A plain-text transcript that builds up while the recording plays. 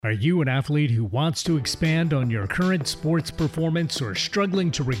Are you an athlete who wants to expand on your current sports performance or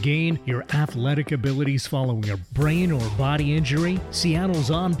struggling to regain your athletic abilities following a brain or body injury? Seattle's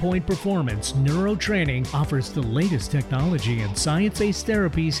On Point Performance Neurotraining offers the latest technology and science-based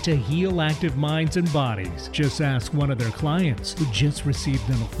therapies to heal active minds and bodies. Just ask one of their clients who just received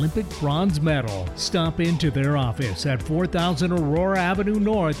an Olympic bronze medal. Stop into their office at 4000 Aurora Avenue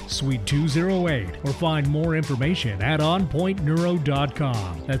North, Suite 208, or find more information at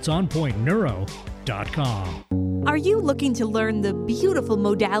onpointneuro.com. That's onpointneuro.com. Are you looking to learn the beautiful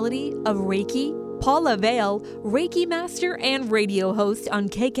modality of Reiki? Paula Vail, Reiki master and radio host on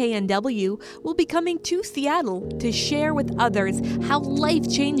KKNW, will be coming to Seattle to share with others how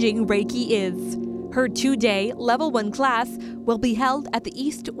life-changing Reiki is. Her 2-day Level 1 class will be held at the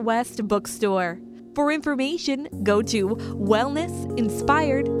East West Bookstore. For information, go to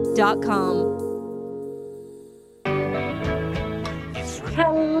wellnessinspired.com.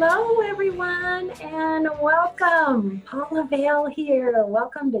 Hello, everyone, and welcome. Paula Vail here.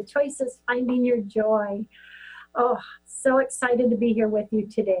 Welcome to Choices Finding Your Joy. Oh, so excited to be here with you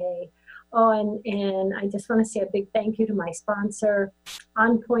today. Oh, and I just want to say a big thank you to my sponsor,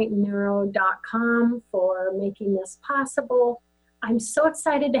 onpointneuro.com, for making this possible. I'm so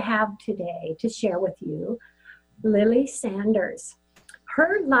excited to have today to share with you Lily Sanders.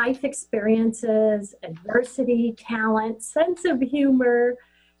 Her life experiences, adversity, talent, sense of humor,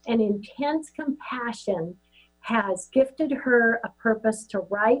 and intense compassion has gifted her a purpose to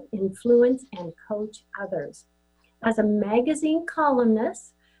write, influence, and coach others. As a magazine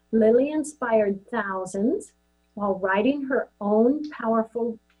columnist, Lily inspired thousands while writing her own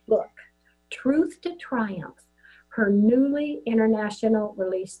powerful book, Truth to Triumph, her newly international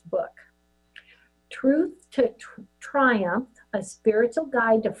released book. Truth to Triumph, a spiritual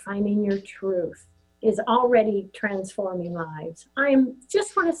guide to finding your truth, is already transforming lives. I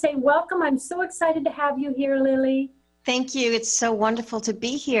just want to say welcome. I'm so excited to have you here, Lily. Thank you. It's so wonderful to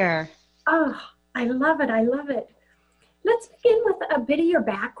be here. Oh, I love it. I love it. Let's begin with a bit of your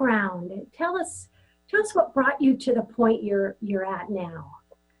background. Tell us what brought you to the point you're at now.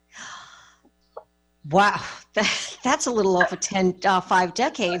 Wow, that's a little over 5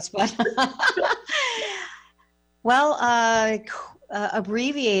 decades, but well,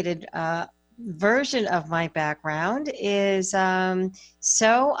 abbreviated version of my background is,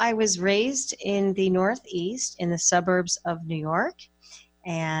 so I was raised in the Northeast in the suburbs of New York,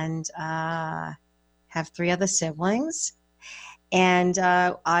 and have 3 other siblings. And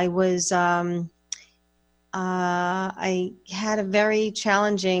I had a very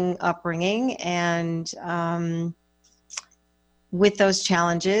challenging upbringing, and with those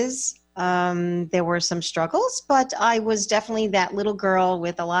challenges, there were some struggles, but I was definitely that little girl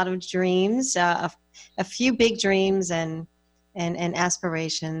with a lot of dreams, a few big dreams and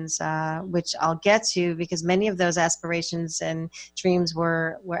aspirations, which I'll get to, because many of those aspirations and dreams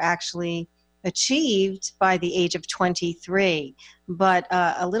were actually achieved by the age of 23. But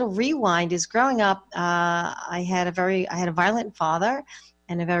a little rewind is, growing up, I had a violent father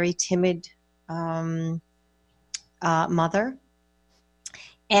and a very timid mother,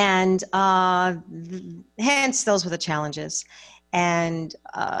 and hence those were the challenges. And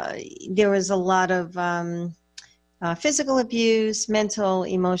there was a lot of physical abuse, mental,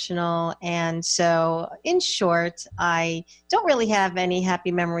 emotional, and so in short, I don't really have any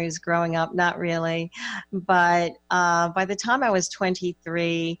happy memories growing up, not really. But by the time I was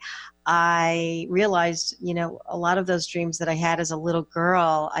 23, I realized, a lot of those dreams that I had as a little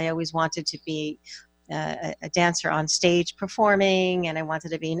girl, I always wanted to be a dancer on stage performing, and I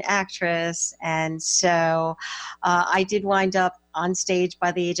wanted to be an actress. And so I did wind up on stage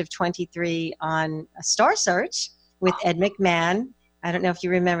by the age of 23 on a Star Search with Ed McMahon. I don't know if you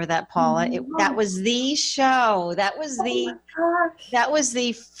remember that, Paula. That was the show. That was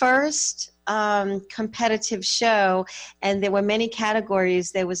the first competitive show, and there were many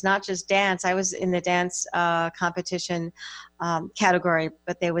categories. There was not just dance. I was in the dance competition category,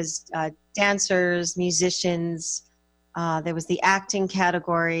 but there was dancers, musicians. There was the acting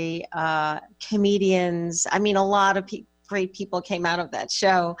category, comedians. I mean, a lot of great people came out of that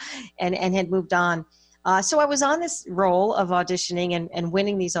show and had moved on. So I was on this role of auditioning and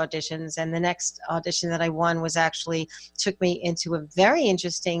winning these auditions, and the next audition that I won took me into a very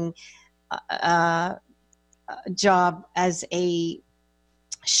interesting job as a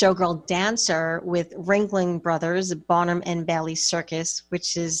showgirl dancer with Ringling Brothers, Barnum and Bailey Circus,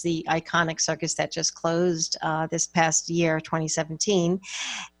 which is the iconic circus that just closed this past year, 2017.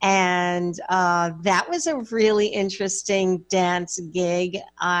 And that was a really interesting dance gig.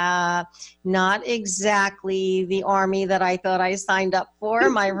 Not exactly the army that I thought I signed up for.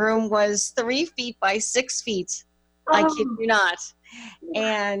 My room was 3 feet by 6 feet. I kid you not.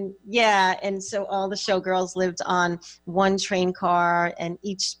 And yeah, and so all the showgirls lived on one train car, and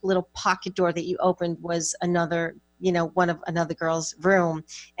each little pocket door that you opened was another, one of another girl's room.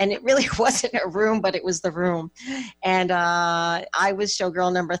 And it really wasn't a room, but it was the room. And I was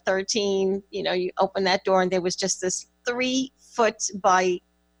showgirl number 13. You open that door and there was just this 3 foot by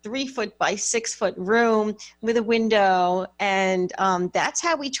 6 foot room with a window. And that's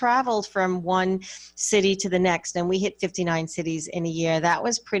how we traveled from one city to the next. And we hit 59 cities in a year. That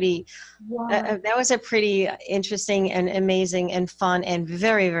was pretty, Wow. that was a pretty interesting and amazing and fun and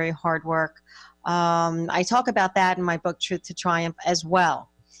very, very hard work. I talk about that in my book, Truth to Triumph, as well.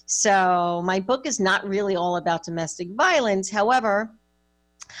 So my book is not really all about domestic violence. However,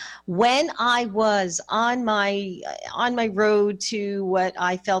 when I was on my road to what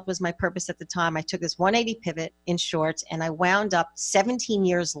I felt was my purpose at the time, I took this 180 pivot, in short, and I wound up 17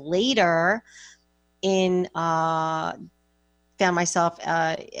 years later found myself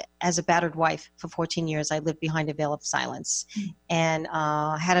as a battered wife for 14 years. I lived behind a veil of silence, and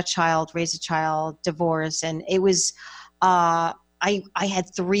had a child, raised a child, divorced, and it was. I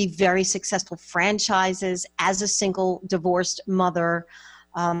had 3 very successful franchises as a single divorced mother.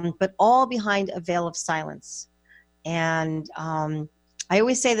 But all behind a veil of silence. And I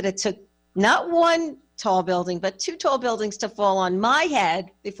always say that it took not 1 tall building, but 2 tall buildings to fall on my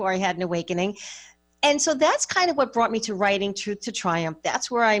head before I had an awakening. And so that's kind of what brought me to writing Truth to Triumph.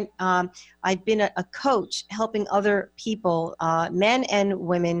 That's where I've been a coach, helping other people, men and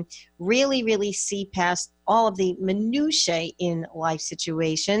women, really, really see past all of the minutiae in life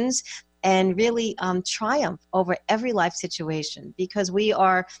situations and really triumph over every life situation, because we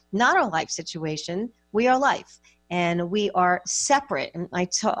are not our life situation, we are life, and we are separate. And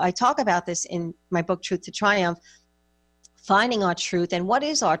I talk about this in my book, Truth to Triumph, finding our truth. And what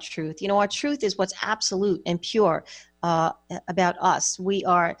is our truth? Our truth is what's absolute and pure about us. We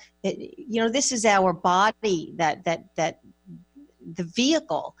are, this is our body, that the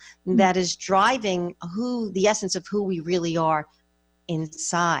vehicle that is driving the essence of who we really are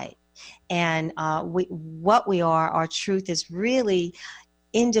inside. And what we are, our truth, is really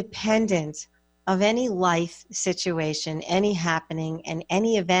independent of any life situation, any happening, and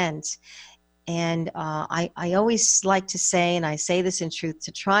any event. And I always like to say, and I say this in Truth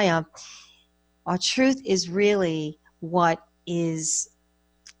to Triumph, our truth is really what is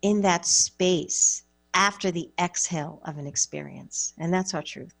in that space after the exhale of an experience. And that's our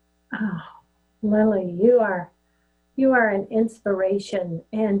truth. Oh, Lily, you are an inspiration.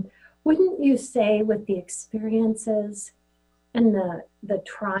 And wouldn't you say, with the experiences and the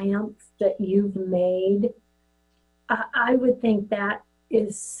triumph that you've made, I would think that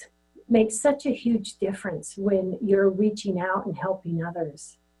makes such a huge difference when you're reaching out and helping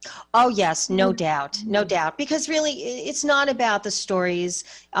others. Oh, yes, no doubt, no doubt. Because really, it's not about the stories.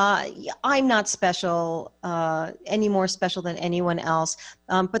 I'm not special, any more special than anyone else.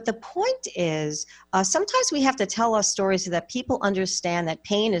 But the point is, sometimes we have to tell our stories so that people understand that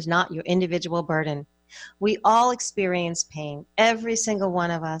pain is not your individual burden. We all experience pain, every single one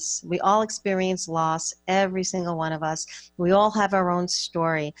of us. We all experience loss, every single one of us. We all have our own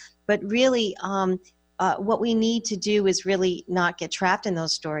story. But really, what we need to do is really not get trapped in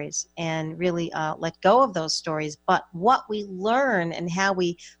those stories and really let go of those stories. But what we learn and how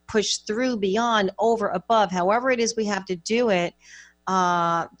we push through, beyond, over, above, however it is we have to do it,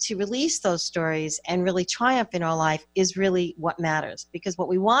 to release those stories and really triumph in our life, is really what matters. Because what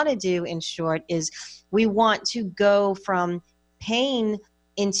we want to do, in short, is we want to go from pain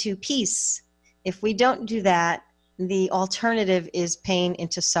into peace. If we don't do that, the alternative is pain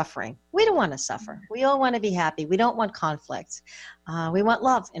into suffering. We don't want to suffer. We all want to be happy. We don't want conflict. We want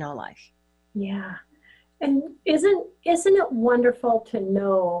love in our life. Yeah. And isn't it wonderful to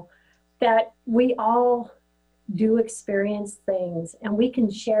know that we all do experience things, and we can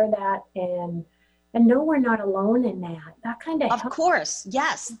share that and know we're not alone in that. That kind of course.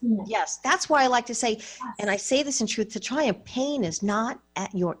 Yes. Yes. That's why I like to say, yes, and I say this in Truth to Triumph, pain is not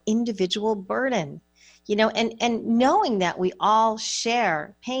at your individual burden. And knowing that we all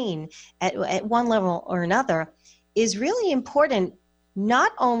share pain at one level or another is really important,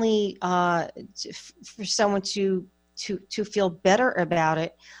 not only for someone to feel better about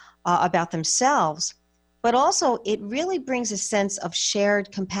it, about themselves, but also it really brings a sense of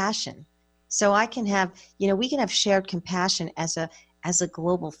shared compassion. So I can have, we can have shared compassion as a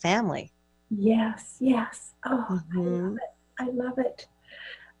global family. Yes, yes. Oh, Mm-hmm. I love it.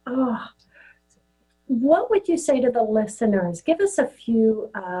 Oh, what would you say to the listeners? Give us a few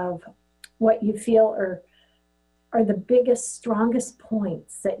of what you feel are the biggest, strongest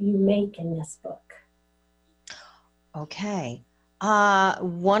points that you make in this book. Okay.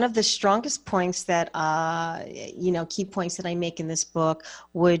 One of the strongest points that, key points that I make in this book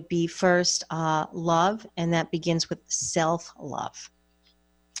would be first, love, and that begins with self-love.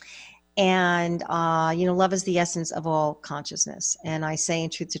 And, love is the essence of all consciousness. And I say in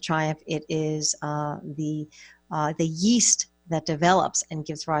Truth to Triumph, it is the yeast that develops and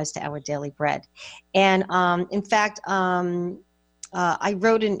gives rise to our daily bread. And in fact, I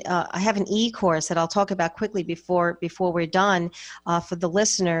have an e-course that I'll talk about quickly before we're done for the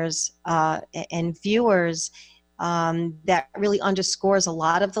listeners and viewers that really underscores a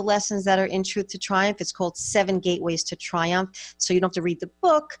lot of the lessons that are in Truth to Triumph. It's called 7 Gateways to Triumph. So you don't have to read the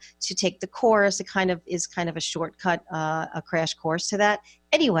book to take the course. It is kind of a shortcut, a crash course to that.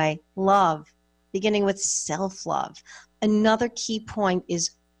 Anyway, love, beginning with self-love. Another key point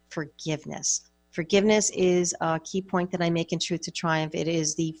is forgiveness. Forgiveness is a key point that I make in Truth to Triumph. It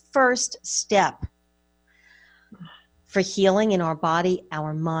is the first step for healing in our body,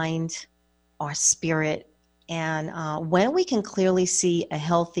 our mind, our spirit. And when we can clearly see a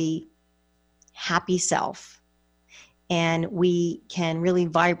healthy, happy self, and we can really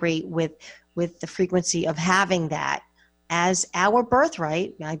vibrate with the frequency of having that as our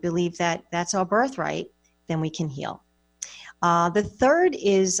birthright, I believe that that's our birthright, then we can heal. The third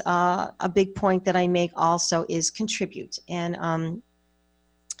is a big point that I make also is contribute. And,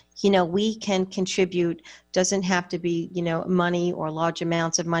 we can contribute, doesn't have to be, money or large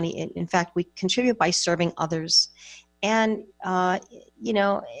amounts of money. In fact, we contribute by serving others. And, and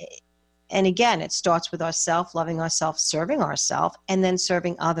again, it starts with ourselves, loving ourselves, serving ourselves, and then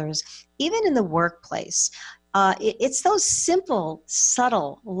serving others, even in the workplace. It's those simple,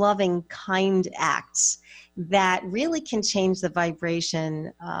 subtle, loving, kind acts that really can change the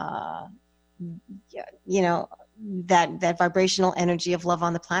vibration, that vibrational energy of love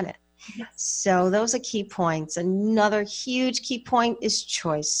on the planet. Yes. So those are key points. Another huge key point is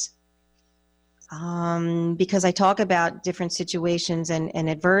choice. Because I talk about different situations and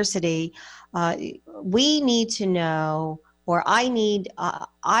adversity, we need to know, or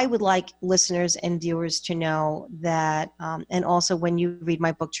I would like listeners and viewers to know that, and also when you read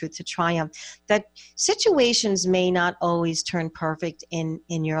my book, Truth to Triumph, that situations may not always turn perfect in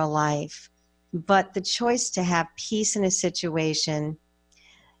your life, but the choice to have peace in a situation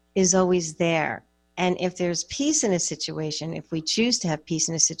is always there. And if there's peace in a situation, if we choose to have peace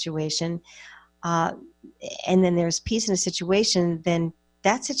in a situation, and then there's peace in a situation, then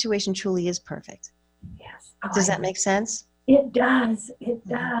that situation truly is perfect. Yes. Does that make sense? It does. It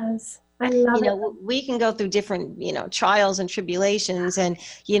does. I love it. We can go through different, trials and tribulations, and,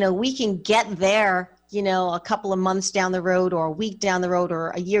 we can get there, a couple of months down the road, or a week down the road,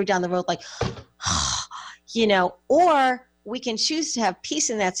 or a year down the road, like, or we can choose to have peace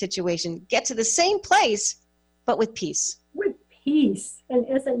in that situation, get to the same place, but with peace. With peace. And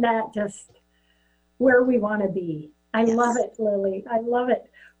isn't that just where we want to be? I love it, Lily. I love it.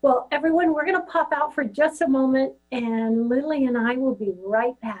 Well, everyone, we're going to pop out for just a moment, and Lily and I will be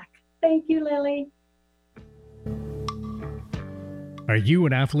right back. Thank you, Lily. Are you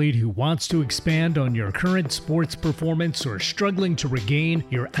an athlete who wants to expand on your current sports performance or struggling to regain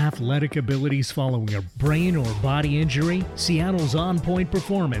your athletic abilities following a brain or body injury? Seattle's On Point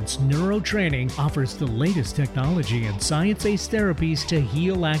Performance Neurotraining offers the latest technology and science-based therapies to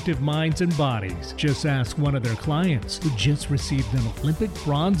heal active minds and bodies. Just ask one of their clients who just received an Olympic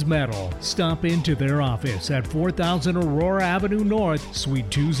bronze medal. Stop into their office at 4000 Aurora Avenue North, Suite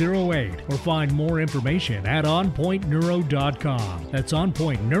 208, or find more information at onpointneuro.com. That's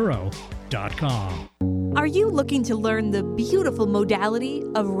onpointneuro.com. Are you looking to learn the beautiful modality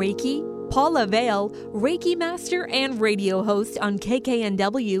of Reiki? Paula Vail, Reiki master and radio host on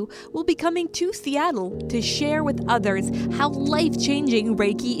KKNW, will be coming to Seattle to share with others how life-changing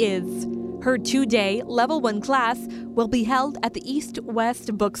Reiki is. Her 2-day Level 1 class will be held at the East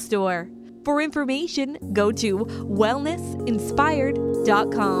West Bookstore. For information, go to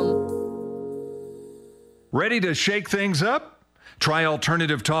wellnessinspired.com. Ready to shake things up? Try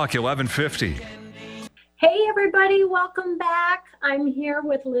Alternative Talk 1150. Hey, everybody. Welcome back. I'm here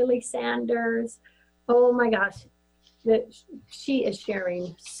with Lily Sanders. Oh, my gosh. She is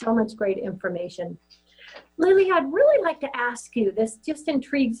sharing so much great information. Lily, I'd really like to ask you, this just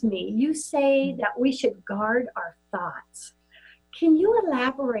intrigues me. You say that we should guard our thoughts. Can you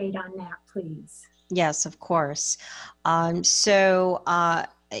elaborate on that, please? Yes, of course. So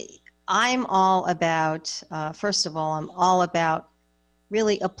I'm all about, first of all, I'm all about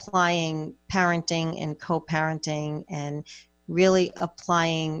really applying parenting and co-parenting and really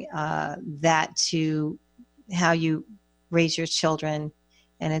applying that to how you raise your children.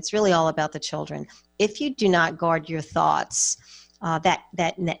 And it's really all about the children. If you do not guard your thoughts,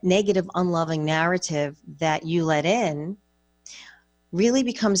 that negative, unloving narrative that you let in really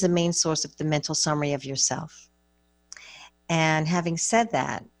becomes the main source of the mental summary of yourself. And having said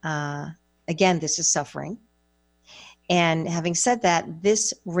that, again, this is suffering. And having said that,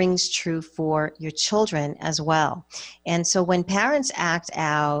 this rings true for your children as well. And so when parents act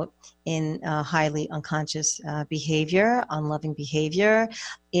out in highly unconscious behavior, unloving behavior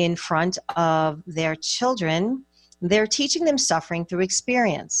in front of their children, they're teaching them suffering through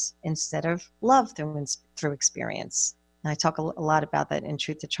experience instead of love through experience. And I talk a lot about that in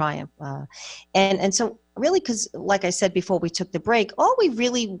Truth to Triumph. And so really, because like I said before we took the break, all we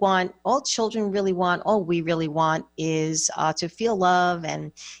really want, all children really want, all we really want is to feel love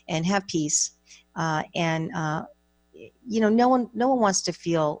and have peace. No one wants to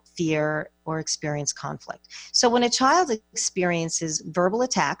feel fear or experience conflict. So when a child experiences verbal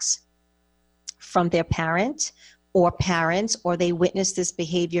attacks from their parent or parents, or they witness this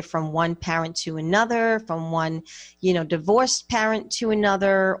behavior from one parent to another, from one, divorced parent to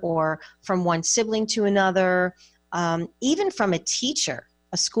another, or from one sibling to another, even from a teacher,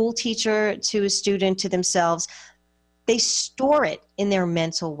 a school teacher to a student to themselves, they store it in their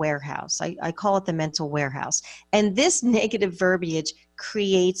mental warehouse. I call it the mental warehouse. And this negative verbiage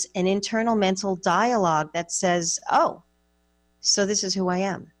creates an internal mental dialogue that says, oh, so this is who I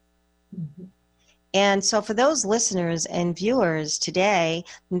am. Mm-hmm. And so for those listeners and viewers today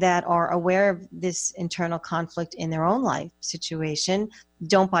that are aware of this internal conflict in their own life situation,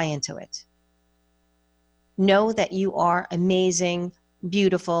 don't buy into it. Know that you are amazing,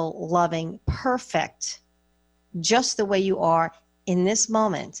 beautiful, loving, perfect, just the way you are in this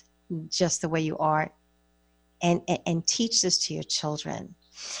moment, just the way you are, and teach this to your children.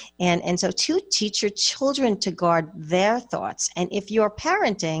 And so to teach your children to guard their thoughts. And if you're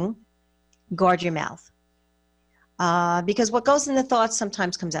parenting, guard your mouth. Because what goes in the thoughts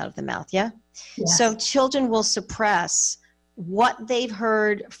sometimes comes out of the mouth, yeah? Yes. So children will suppress what they've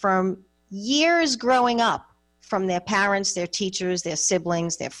heard from years growing up from their parents, their teachers, their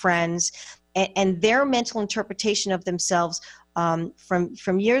siblings, their friends, and their mental interpretation of themselves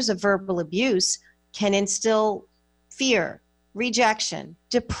from years of verbal abuse can instill fear, rejection,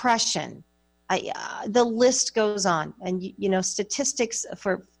 depression. The list goes on. And, statistics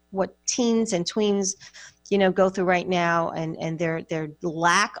for what teens and tweens, go through right now and their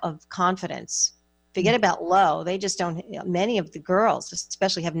lack of confidence. Forget about low. They just don't, many of the girls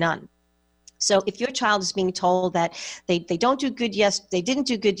especially have none. So if your child is being told that they don't do good, they didn't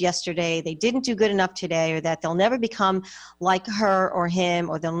do good yesterday, they didn't do good enough today, or that they'll never become like her or him,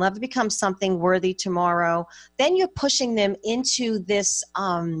 or they'll never become something worthy tomorrow, then you're pushing them into this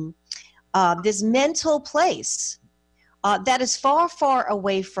this mental place that is far, far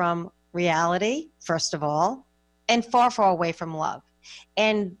away from reality, first of all, and far, far away from love.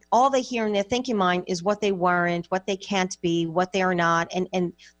 And all they hear in their thinking mind is what they weren't, what they can't be, what they are not.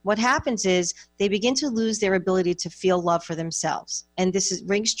 And what happens is they begin to lose their ability to feel love for themselves. And this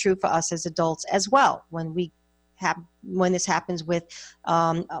rings true for us as adults as well. When this happens with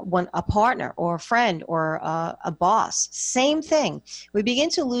a partner or a friend or a boss, same thing. We begin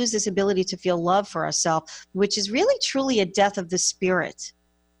to lose this ability to feel love for ourselves, which is really truly a death of the spirit.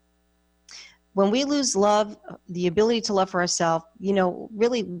 When we lose love, the ability to love for ourselves,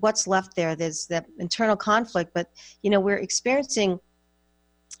 really what's left there's that internal conflict, but, we're experiencing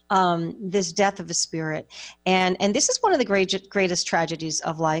this death of the spirit. And this is one of the greatest tragedies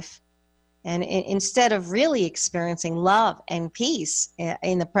of life. And instead of really experiencing love and peace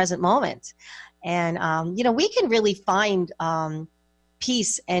in the present moment. And, we can really find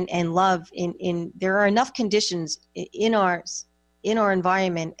peace and love there are enough conditions in our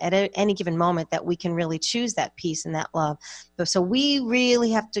environment at any given moment that we can really choose that peace and that love. So we really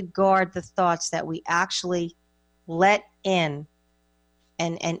have to guard the thoughts that we actually let in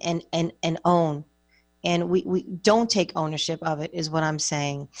and own. And we don't take ownership of it is what I'm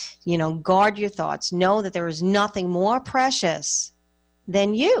saying. Guard your thoughts. Know that there is nothing more precious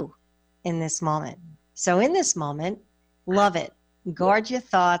than you in this moment. So in this moment, love it. guard your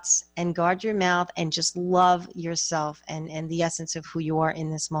thoughts and guard your mouth and just love yourself and the essence of who you are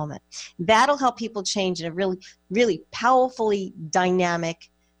in this moment. That'll help people change in a really, really powerfully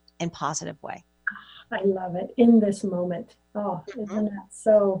dynamic and positive way. I love it. In this moment. Oh, isn't that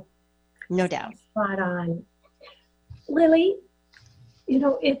so? No doubt. Spot on. Lily,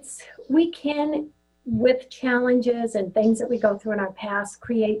 we can, with challenges and things that we go through in our past,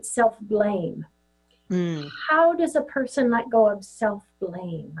 create self-blame. How does a person let go of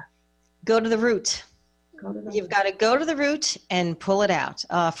self-blame? Go to the root. You've got to go to the root and pull it out.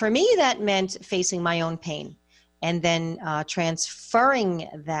 For me, that meant facing my own pain and then transferring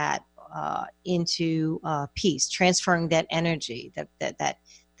that into peace, transferring that energy, that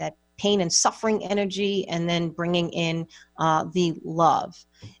pain and suffering energy, and then bringing in the love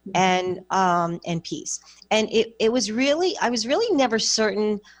and peace. And I was really never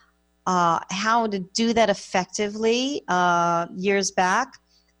certain how to do that effectively years back,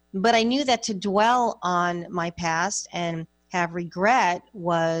 but I knew that to dwell on my past and have regret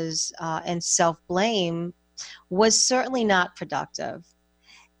and self-blame was certainly not productive.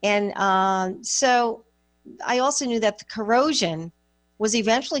 And so I also knew that the corrosion was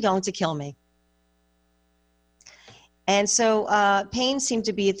eventually going to kill me. And so pain seemed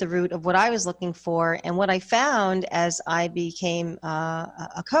to be at the root of what I was looking for. And what I found as I became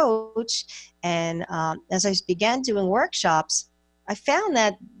a coach and as I began doing workshops, I found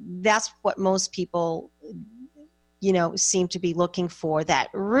that that's what most people, seem to be looking for, that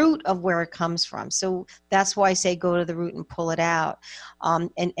root of where it comes from. So that's why I say go to the root and pull it out.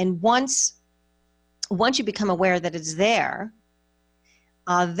 And once you become aware that it's there,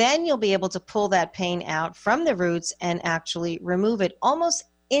 then you'll be able to pull that pain out from the roots and actually remove it almost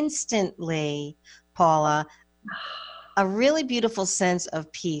instantly, Paula. A really beautiful sense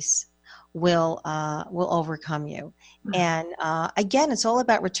of peace will overcome you. And again, it's all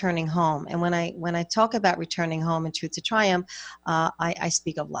about returning home. And when I talk about returning home and Truth to Triumph, I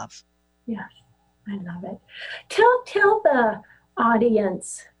speak of love. Yes, I love it. Tell the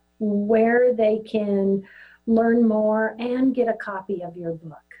audience where they can learn more and get a copy of your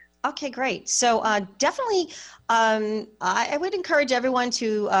book. Okay, great. So definitely, I would encourage everyone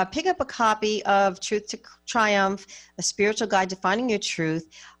to pick up a copy of Truth to Triumph, A Spiritual Guide to Finding Your Truth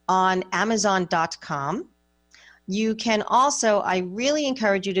on Amazon.com. You can also, I really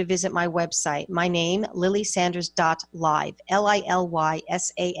encourage you to visit my website, my name, lilysanders.live,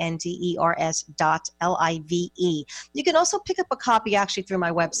 LILYSANDERS.LIVE. You can also pick up a copy actually through my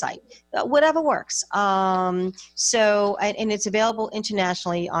website, whatever works. And it's available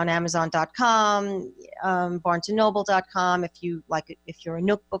internationally on Amazon.com, BarnesandNoble.com, if you're a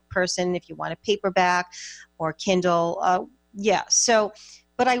notebook person, if you want a paperback or Kindle.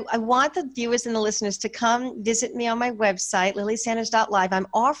 But I want the viewers and the listeners to come visit me on my website, lilysanders.live. I'm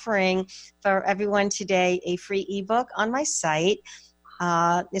offering for everyone today a free ebook on my site.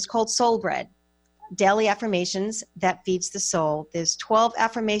 It's called Soul Bread, Daily Affirmations That Feeds the Soul. There's 12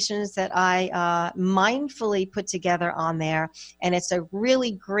 affirmations that I mindfully put together on there. And it's a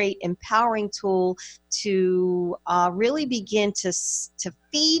really great, empowering tool to really begin to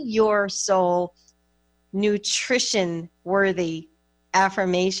feed your soul nutrition-worthy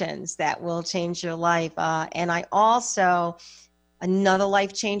affirmations that will change your life. And I also, another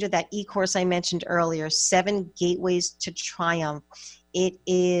life changer, that e-course I mentioned earlier, 7 Gateways to Triumph. It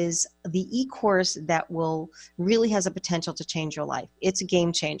is the e-course that really has a potential to change your life. It's a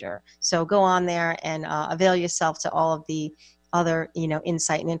game changer. So go on there and avail yourself to all of the other,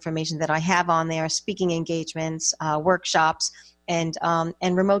 insight and information that I have on there, speaking engagements, workshops, and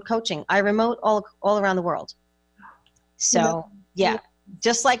remote coaching. I remote all around the world. So yeah,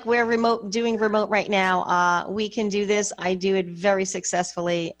 just like we're doing remote right now, we can do this. I do it very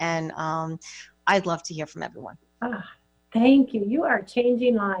successfully, and I'd love to hear from everyone. Thank you. You are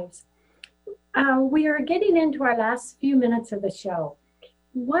changing lives. We are getting into our last few minutes of the show.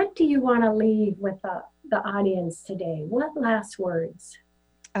 What do you want to leave with the audience today? What last words?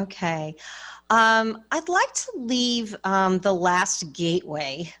 Okay. I'd like to leave the last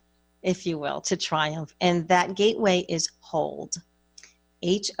gateway, if you will, to triumph. And that gateway is hold.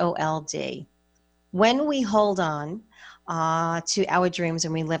 HOLD. When we hold on to our dreams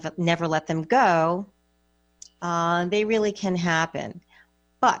and we never let them go, they really can happen.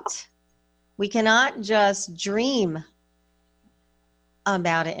 But we cannot just dream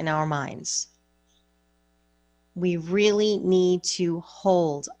about it in our minds. We really need to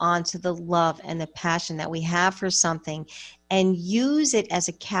hold on to the love and the passion that we have for something and use it as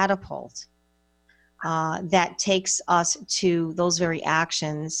a catapult that takes us to those very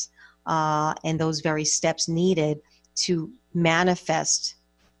actions and those very steps needed to manifest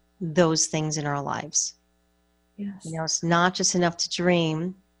those things in our lives. Yes. You know, it's not just enough to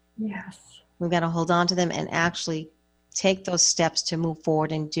dream. Yes. We've got to hold on to them and actually take those steps to move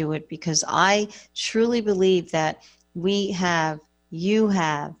forward and do it, because I truly believe that you have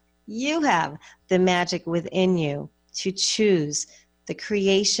the magic within you to choose the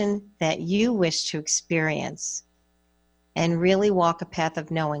creation that you wish to experience and really walk a path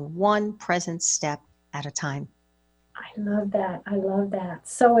of knowing, one present step at a time. I love that. I love that.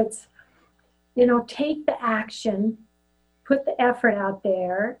 So it's, you know, take the action, put the effort out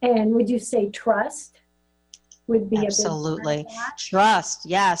there, and would you say trust would be Absolutely. a big part of that? Trust.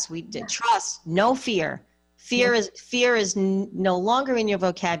 Yes, we did. Trust. No fear. Fear is no longer in your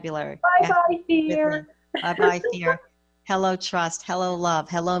vocabulary. Bye-bye, fear. Bye-bye, fear. Hello, trust. Hello, love.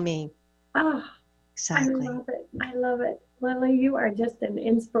 Hello, me. Oh, Exactly. I love it. I love it. Lily, you are just an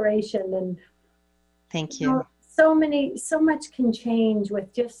inspiration. And Thank you know, you. so much can change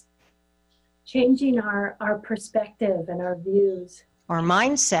with just changing our perspective and our views. Our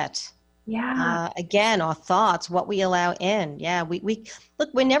mindset. Yeah. Again, our thoughts, what we allow in. Yeah, we look.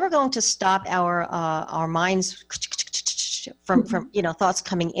 We're never going to stop our minds from thoughts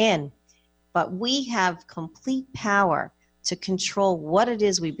coming in, but we have complete power to control what it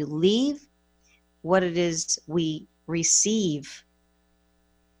is we believe, what it is we receive.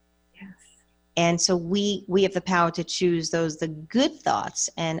 Yes. And so we have the power to choose the good thoughts,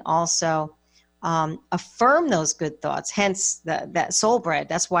 and also affirm those good thoughts. Hence that soul bread.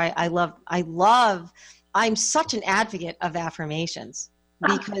 That's why I'm such an advocate of affirmations,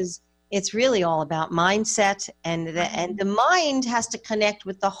 because it's really all about mindset, and the mind has to connect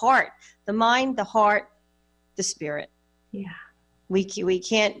with the heart. The mind, the heart, the spirit. Yeah. We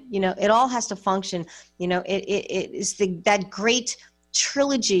can't, it all has to function. It is that great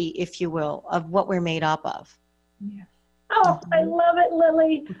trilogy, if you will, of what we're made up of. Yeah. Oh, I love it,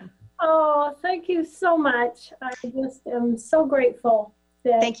 Lily. Oh, thank you so much. I just am so grateful.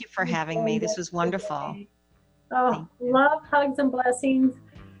 Thank you for having me. This was wonderful. Today. Oh, love, hugs, and blessings.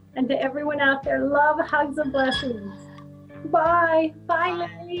 And to everyone out there, love, hugs, and blessings. Bye. Bye,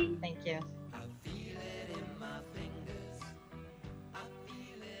 Lily. Thank you.